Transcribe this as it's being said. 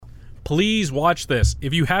Please watch this.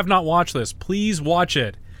 If you have not watched this, please watch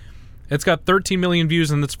it. It's got 13 million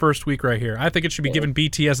views in its first week right here. I think it should be giving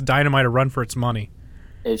BTS Dynamite a run for its money.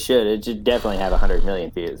 It should. It should definitely have 100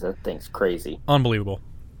 million views. That thing's crazy. Unbelievable.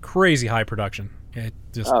 Crazy high production. It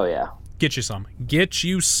just Oh, yeah. Get you some. Get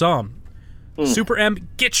you some. Super M,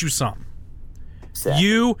 get you some. Exactly.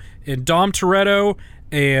 You and Dom Toretto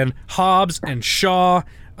and Hobbs and Shaw,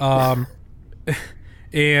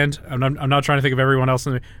 and I'm not trying to think of everyone else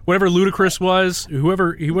in whatever Ludacris was,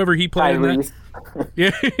 whoever he played in Tyrese. that. Yeah,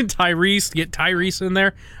 Tyrese. Get Tyrese in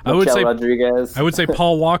there. Michelle Rodriguez. I would say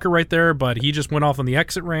Paul Walker right there, but he just went off on the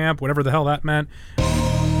exit ramp, whatever the hell that meant.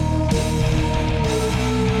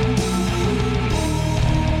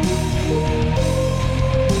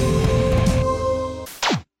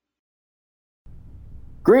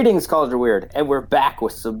 Greetings, Culture Weird, and we're back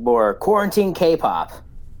with some more quarantine K-pop.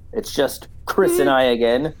 It's just Chris and I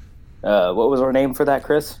again. What was our name for that,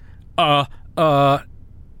 Chris? Incha,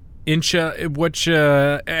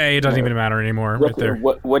 it doesn't even matter anymore. Right there.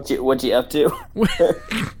 What you up to?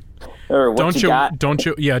 Or what you got? Don't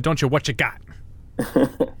you what you got?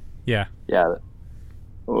 Yeah. Yeah.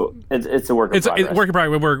 Well, it's a work in progress. It's a work in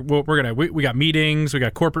progress. We got meetings, we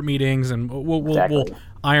got corporate meetings, and we'll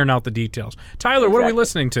iron out the details. Tyler, what are we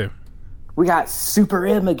listening to? We got Super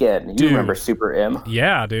M again. You remember Super M?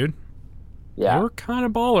 Yeah, dude. Yeah. They were kind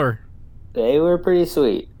of baller. They were pretty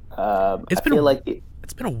sweet. It's been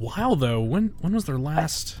a while though. When was their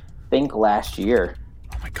last? I think last year.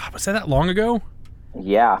 Oh my God, was that long ago?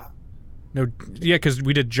 Yeah. No, yeah, because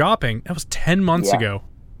we did Jopping. That was 10 months ago.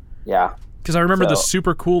 Yeah. Because I remember the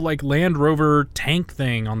super cool like Land Rover tank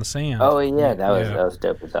thing on the sand. Oh yeah, that was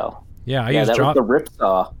dope as hell. Yeah, that was the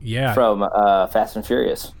Ripsaw. Yeah. From Fast and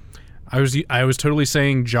Furious. I was totally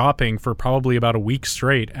saying Jopping for probably about a week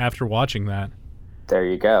straight after watching that. There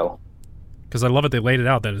you go. Because I love it. They laid it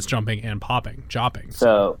out that it's jumping and popping, Jopping.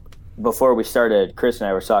 So before we started, Chris and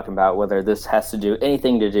I were talking about whether this has to do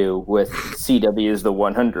anything to do with CW's The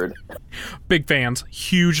 100. Big fans,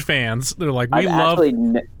 huge fans. They're like,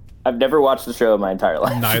 I've never watched the show in my entire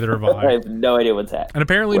life. Neither have I. I have no idea what's happening. And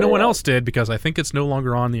apparently no one else did, because I think it's no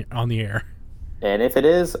longer on the air. And if it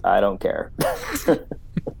is, I don't care.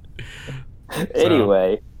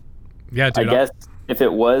 Anyway. Yeah, dude. I guess if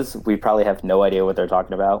it was, we probably have no idea what they're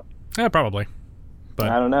talking about. Yeah, probably. But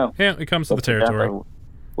I don't know. Yeah, it comes to the territory.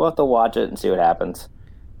 We'll have to watch it and see what happens.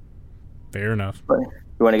 Fair enough. But you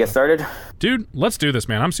want to get started? Dude, let's do this,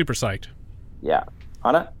 man. I'm super psyched. Yeah.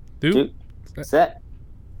 On it? Dude. Set.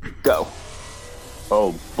 Go.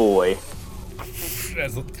 Oh, boy. Look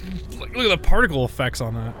at the particle effects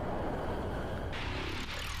on that.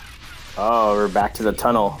 Oh, we're back to the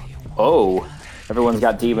tunnel. Oh, everyone's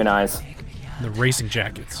got demon eyes. The racing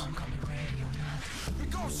jackets.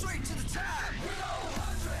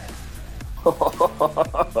 Fuck.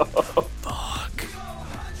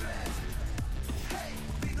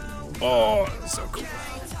 Oh, that's so cool.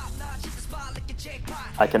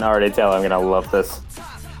 I can already tell I'm gonna love this.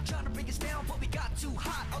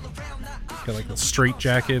 Got like the straight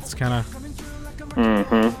jackets, kind of.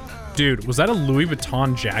 Mm-hmm. Dude, was that a Louis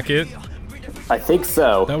Vuitton jacket? I think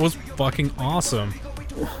so. That was fucking awesome.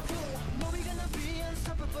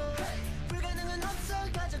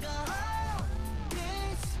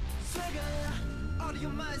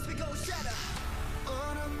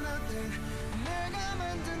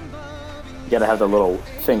 You gotta have the little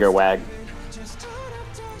finger wag.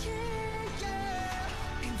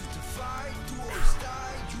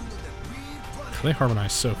 They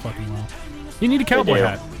harmonize so fucking well. You need a cowboy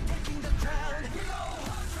hat.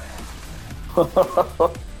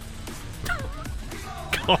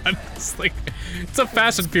 God, it's a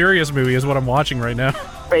Fast and Furious movie is what I'm watching right now.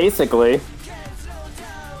 Basically.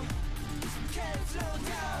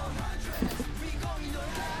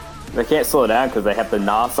 They can't slow down because they have the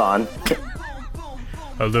NOS on.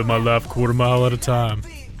 I live my life quarter mile at a time.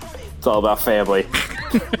 It's all about family.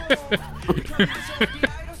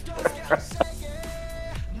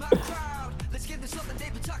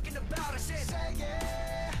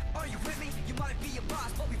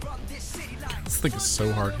 This thing is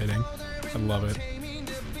so hard hitting. I love it.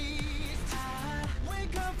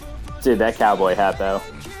 Dude, that cowboy hat though.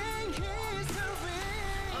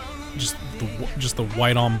 Just the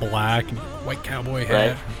white on black and white cowboy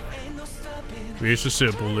hat. Right. It's a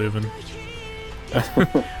simple living.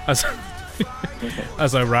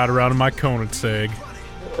 as I ride around in my Koenigsegg.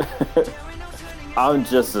 I'm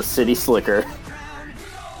just a city slicker.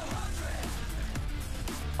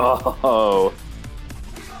 Oh.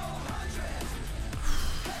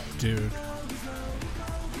 Dude.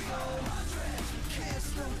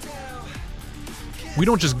 We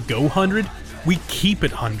don't just go 100, we keep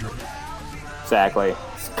it 100. Exactly.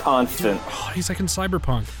 It's constant. Oh, he's like in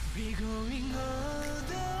Cyberpunk.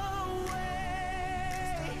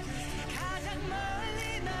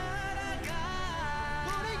 God,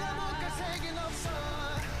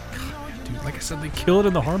 dude, like I said, they kill it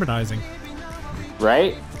in the harmonizing.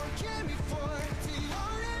 Right?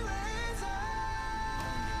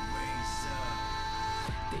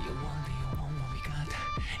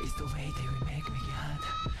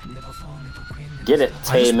 Get it,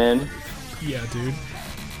 Taemin. Yeah, dude.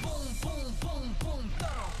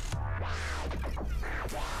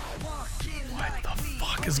 What the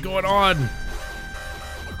fuck is going on?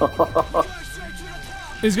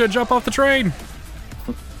 He's gonna jump off the train.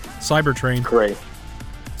 Cybertrain. Great.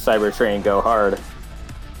 Cybertrain, go hard.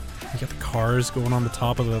 You got the cars going on the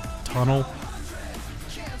top of the tunnel.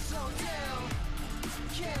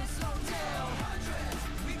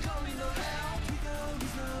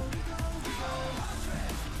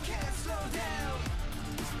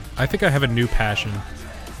 I think I have a new passion,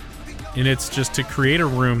 and it's just to create a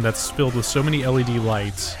room that's filled with so many LED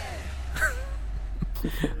lights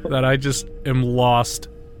that I just am lost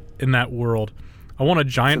in that world. I want a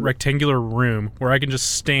giant rectangular room where I can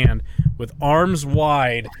just stand with arms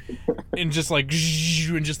wide and just like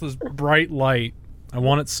and just this bright light. I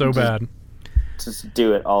want it so bad. Just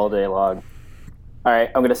do it all day long. All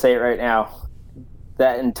right, I'm gonna say it right now.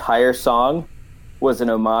 That entire song was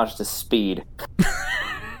an homage to Speed.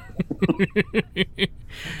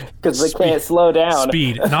 Because they can't slow down.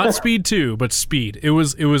 Speed, not Speed 2, but Speed. It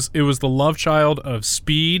was the love child of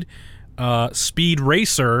Speed, Speed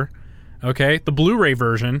Racer, okay, the Blu-ray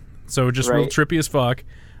version, so just real trippy as fuck,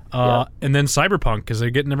 and then Cyberpunk, because they're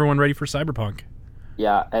getting everyone ready for Cyberpunk.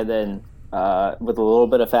 Yeah, and then with a little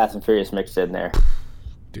bit of Fast and Furious mixed in there.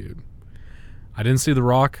 Dude, I didn't see The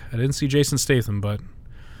Rock, I didn't see Jason Statham, but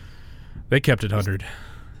they kept it 100.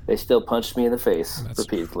 They still punched me in the face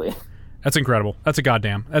repeatedly. That's incredible. That's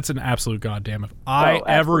an absolute goddamn. If I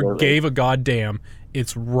ever gave a goddamn,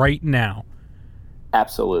 it's right now.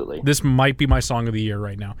 Absolutely. This might be my song of the year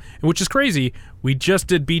right now. And which is crazy, we just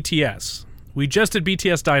did BTS. We just did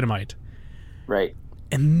BTS Dynamite. Right.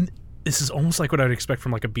 And this is almost like what I would expect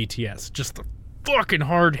from like a BTS. Just the fucking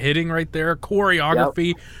hard hitting right there,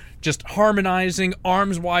 choreography, just harmonizing,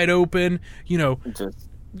 arms wide open, you know.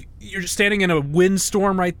 You're just standing in a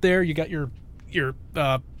windstorm right there. You got your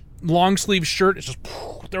long sleeve shirt. It's just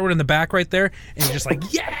throw it in the back right there, and you're just like,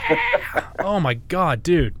 yeah! Oh my god,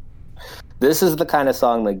 dude! This is the kind of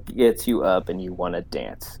song that gets you up and you want to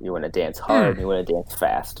dance. You want to dance hard. You want to dance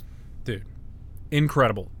fast. Dude,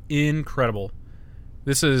 incredible.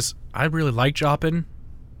 This is. I really like Joppin',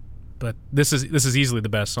 but this is easily the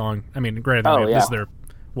best song. I mean, granted, this is their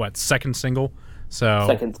second single. So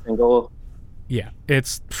second single. Yeah,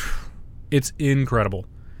 it's incredible.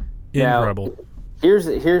 Incredible. Now,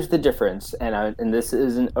 here's the difference, and this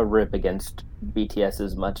isn't a rip against BTS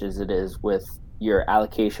as much as it is with your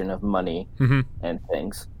allocation of money and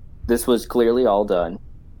things. This was clearly all done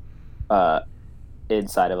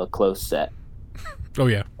inside of a closed set. Oh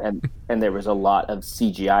yeah. And there was a lot of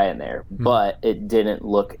CGI in there, but it didn't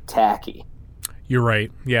look tacky. You're right.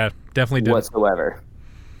 Yeah, definitely didn't. Whatsoever.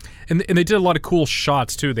 And they did a lot of cool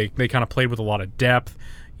shots too. They kind of played with a lot of depth.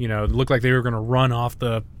 You know, it looked like they were going to run off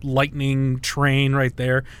the lightning train right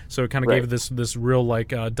there. So it kind of gave this real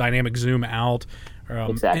like dynamic zoom out.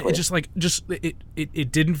 Exactly.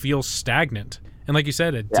 It didn't feel stagnant. And like you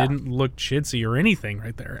said, it didn't look chintzy or anything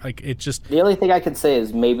right there. Like it just. The only thing I could say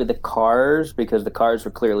is maybe the cars, because the cars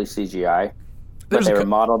were clearly CGI, but they were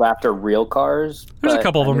modeled after real cars. There's a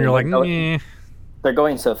couple of them. You're like, nah. They're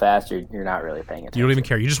going so fast, you're not really paying attention. You don't even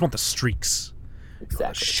care. You just want the streaks.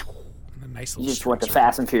 Exactly. The nice little you just want the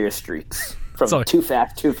Fast and Furious streaks from Too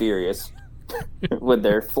Fast, Too Furious, when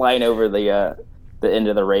they're flying over the end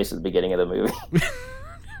of the race at the beginning of the movie.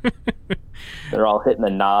 They're all hitting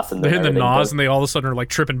the nos, and they're hitting the nos, and they all of a sudden are like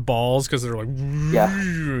tripping balls because they're like,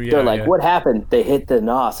 they're like, what happened? They hit the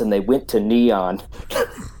nos and they went to neon.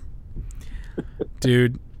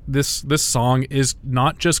 Dude. This song is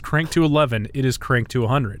not just cranked to 11, it is cranked to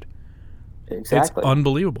 100. Exactly. It's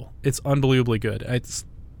unbelievable. It's unbelievably good. It's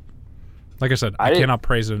like I said, I cannot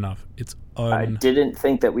praise it enough. I didn't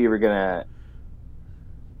think that we were gonna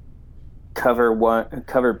cover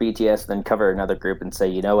BTS, then cover another group and say,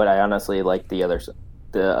 you know what, I honestly like the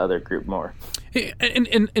other group more.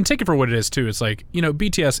 And take it for what it is too. It's like, you know,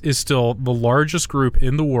 BTS is still the largest group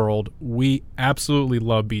in the world. We absolutely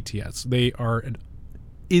love BTS. They are an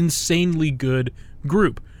insanely good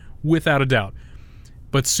group, without a doubt.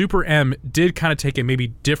 But Super M did kind of take a maybe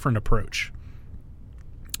different approach.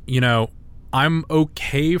 You know, I'm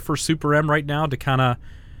okay for Super M right now to kind of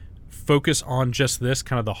focus on just this,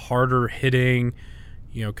 kind of the harder hitting,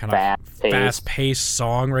 kind of fast-paced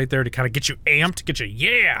song right there to kind of get you amped, get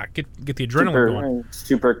the adrenaline going.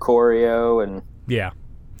 Super choreo and... Yeah.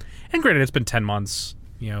 And granted, it's been 10 months,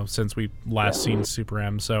 since we last seen Super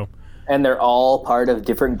M, so... And they're all part of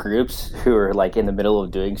different groups who are, like, in the middle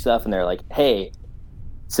of doing stuff, and they're like, hey,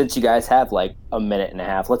 since you guys have, like, a minute and a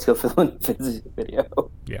half, let's go film a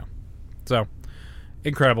video. Yeah. So,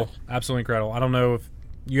 incredible. Absolutely incredible. I don't know if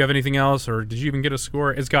you have anything else, or did you even get a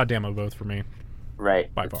score? It's goddamn a both for me.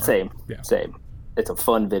 Right. By far. Same. Yeah. Same. It's a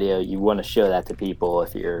fun video. You want to show that to people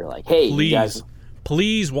if you're like, hey, please, you guys...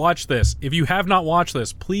 please watch this. If you have not watched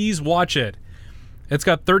this, please watch it. It's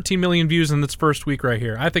got 13 million views in its first week right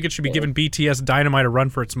here. I think it should be giving BTS Dynamite a run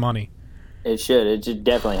for its money. It should. It should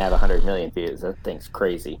definitely have 100 million views. That thing's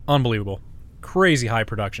crazy. Unbelievable. Crazy high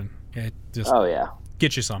production. It just Oh, yeah.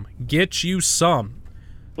 Get you some. Get you some.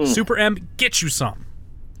 Super M, get you some.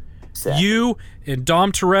 Exactly. You and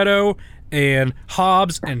Dom Toretto and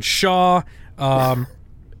Hobbs and Shaw, and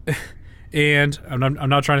I'm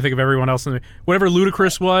not trying to think of everyone else in whatever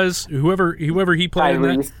Ludacris was, whoever he played in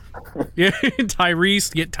that. Yeah,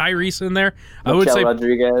 Tyrese. Get Tyrese in there. Michelle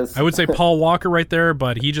Rodriguez. I would say Paul Walker right there,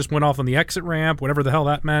 but he just went off on the exit ramp, whatever the hell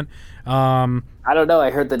that meant. I don't know. I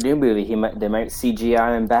heard the new movie. They might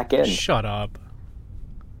CGI him back in. Shut up.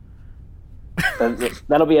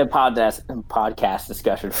 That'll be a podcast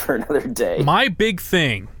discussion for another day. My big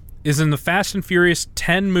thing is in the Fast and Furious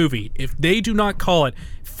 10 movie, if they do not call it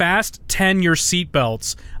Fast 10 Your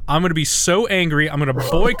Seatbelts, I'm going to be so angry. I'm going to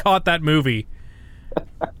boycott that movie.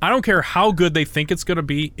 I don't care how good they think it's going to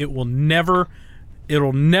be. It'll never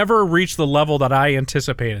reach the level that I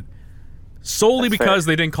anticipated. Solely That's because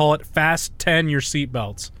fair. They didn't call it Fast 10 Your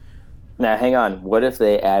Seatbelts. Now, hang on. What if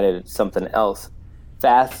they added something else?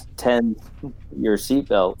 Fast 10 Your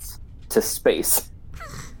Seatbelts to space.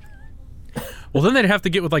 Well, then they'd have to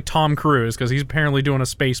get with like Tom Cruise because he's apparently doing a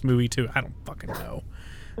space movie too. I don't fucking know.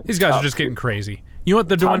 These guys are just getting crazy. You know what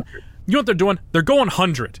they're doing? You know what they're doing? They're going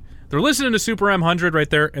 100. They're listening to Super M 100 right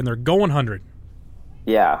there, and they're going 100.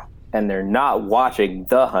 Yeah, and they're not watching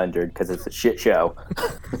The 100 because it's a shit show.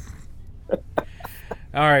 All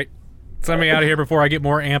right. Send me out of here before I get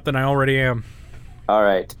more amped than I already am. All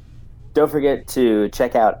right. Don't forget to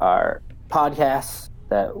check out our podcasts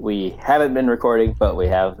that we haven't been recording, but we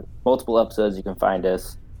have multiple episodes. You can find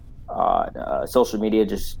us on social media.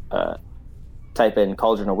 Just type in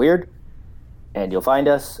Cauldron of Weird, and you'll find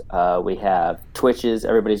us. We have Twitches.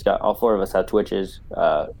 All four of us have Twitches.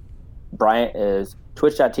 Bryant is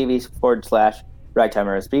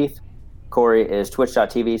twitch.tv/ragtimersbeef. Corey is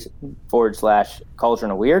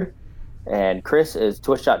twitch.tv/Cauldron of Weird. And Chris is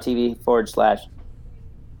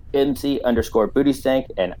twitch.tv/MC_bootystank.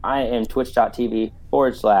 And I am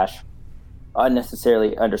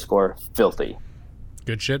twitch.tv/unnecessarily_filthy.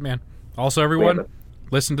 Good shit, man. Also, everyone,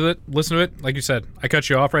 listen to it. Like you said, I cut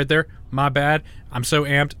you off right there. My bad. I'm so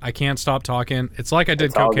amped. I can't stop talking. It's like I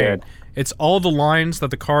did cocaine. It's all the lines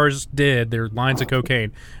that the Cars did. They're lines of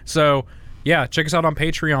cocaine. So, yeah, check us out on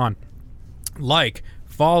Patreon. Like,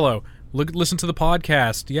 follow, listen to the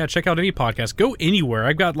podcast. Yeah, check out any podcast. Go anywhere.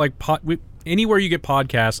 I've got like anywhere you get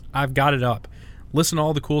podcasts, I've got it up. Listen to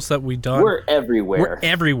all the cool stuff we've done. We're everywhere. We're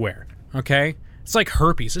everywhere. Okay? It's like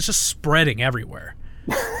herpes. It's just spreading everywhere.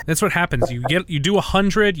 That's what happens. You do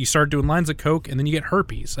 100, you start doing lines of coke, and then you get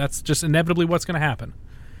herpes. That's just inevitably what's going to happen.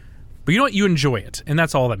 But you know what? You enjoy it, and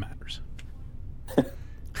that's all that matters.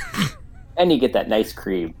 And you get that nice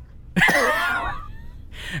cream.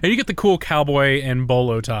 And you get the cool cowboy and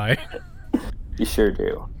bolo tie. You sure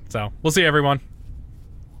do. So, we'll see you, everyone.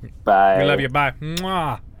 Bye. We love you. Bye.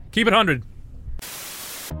 Mwah. Keep it 100.